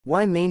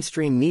Why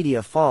mainstream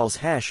media falls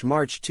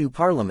March to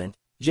Parliament,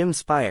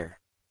 Spire.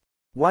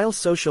 While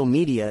social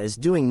media is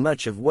doing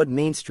much of what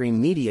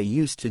mainstream media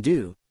used to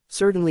do,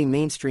 certainly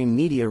mainstream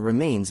media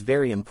remains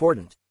very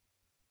important.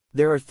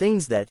 There are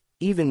things that,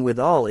 even with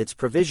all its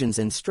provisions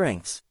and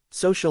strengths,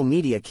 social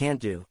media can't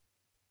do.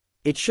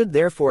 It should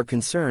therefore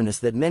concern us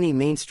that many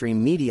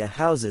mainstream media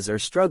houses are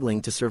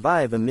struggling to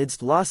survive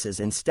amidst losses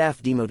and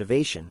staff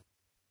demotivation.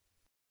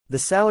 The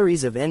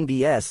salaries of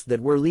NBS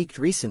that were leaked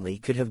recently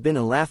could have been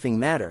a laughing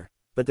matter,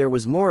 but there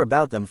was more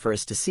about them for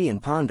us to see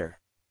and ponder.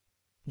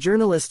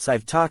 Journalists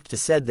I've talked to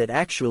said that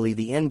actually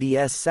the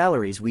NBS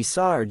salaries we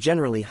saw are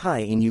generally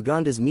high in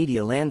Uganda's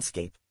media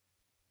landscape.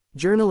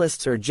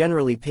 Journalists are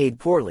generally paid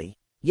poorly,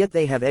 yet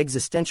they have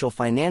existential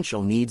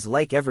financial needs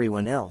like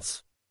everyone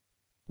else.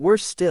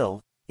 Worse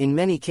still, in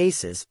many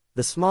cases,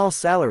 the small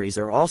salaries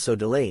are also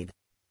delayed.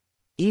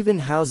 Even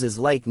houses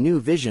like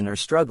New Vision are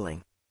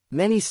struggling.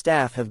 Many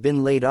staff have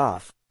been laid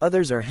off,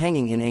 others are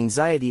hanging in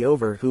anxiety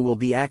over who will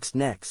be axed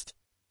next.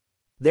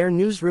 Their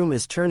newsroom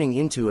is turning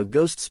into a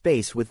ghost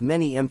space with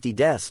many empty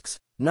desks,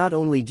 not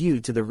only due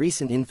to the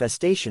recent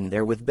infestation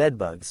there with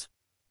bedbugs.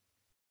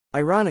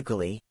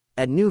 Ironically,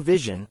 at New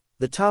Vision,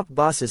 the top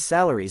bosses'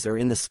 salaries are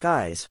in the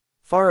skies,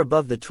 far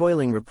above the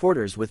toiling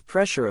reporters with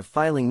pressure of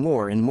filing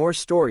more and more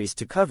stories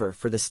to cover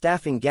for the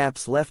staffing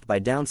gaps left by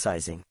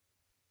downsizing.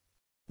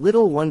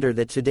 Little wonder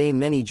that today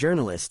many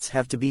journalists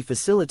have to be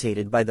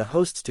facilitated by the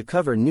hosts to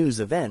cover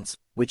news events,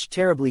 which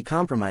terribly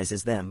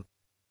compromises them.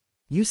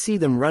 You see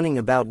them running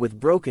about with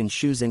broken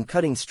shoes and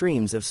cutting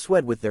streams of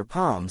sweat with their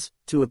palms,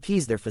 to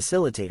appease their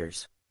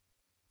facilitators.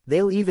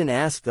 They'll even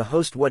ask the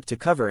host what to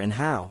cover and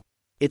how.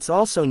 It's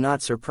also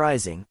not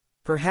surprising,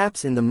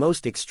 perhaps in the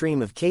most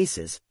extreme of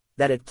cases,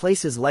 that at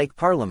places like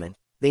Parliament,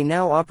 they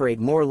now operate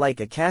more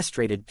like a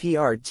castrated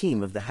PR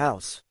team of the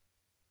House.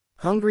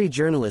 Hungry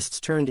journalists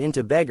turned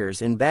into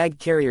beggars and bag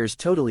carriers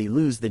totally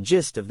lose the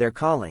gist of their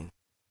calling.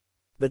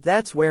 But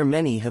that's where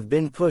many have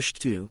been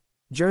pushed to,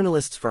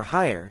 journalists for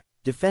hire,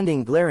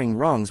 defending glaring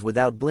wrongs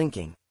without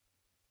blinking.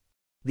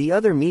 The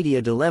other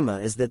media dilemma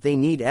is that they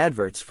need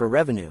adverts for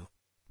revenue.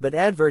 But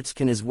adverts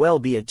can as well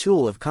be a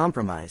tool of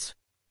compromise.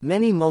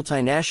 Many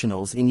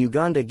multinationals in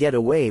Uganda get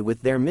away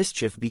with their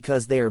mischief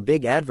because they are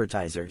big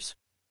advertisers.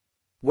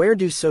 Where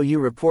do so you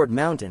report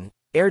Mountain,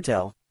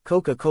 Airtel,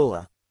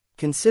 Coca-Cola?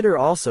 Consider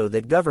also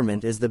that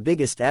government is the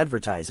biggest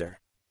advertiser.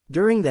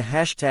 During the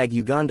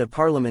 #Uganda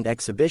Parliament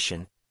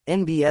exhibition,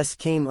 NBS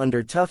came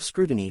under tough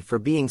scrutiny for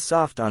being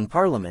soft on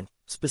Parliament,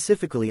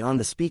 specifically on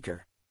the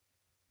Speaker.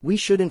 We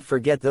shouldn't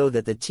forget though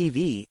that the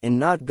TV, and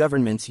not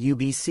government's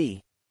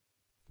UBC,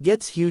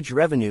 gets huge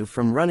revenue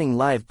from running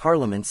live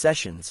Parliament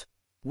sessions.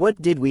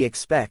 What did we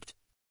expect?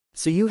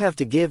 So you have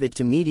to give it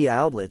to media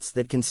outlets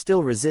that can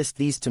still resist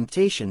these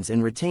temptations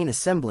and retain a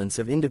semblance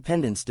of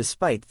independence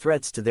despite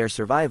threats to their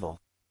survival.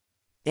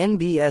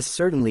 NBS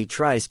certainly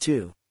tries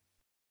to.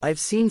 I've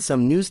seen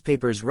some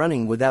newspapers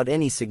running without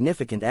any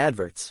significant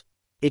adverts.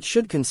 It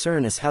should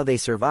concern us how they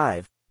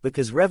survive,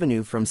 because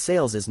revenue from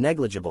sales is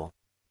negligible.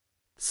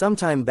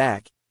 Sometime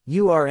back,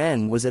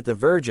 URN was at the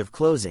verge of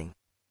closing.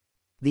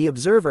 The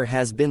Observer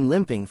has been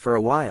limping for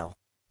a while.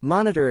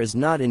 Monitor is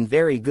not in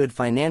very good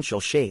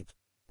financial shape.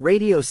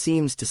 Radio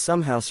seems to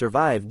somehow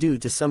survive due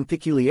to some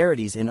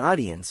peculiarities in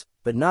audience,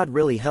 but not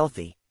really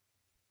healthy.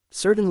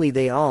 Certainly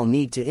they all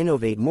need to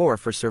innovate more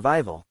for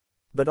survival.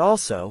 But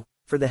also,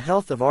 for the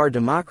health of our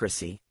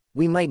democracy,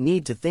 we might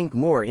need to think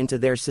more into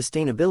their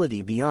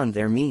sustainability beyond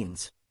their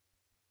means.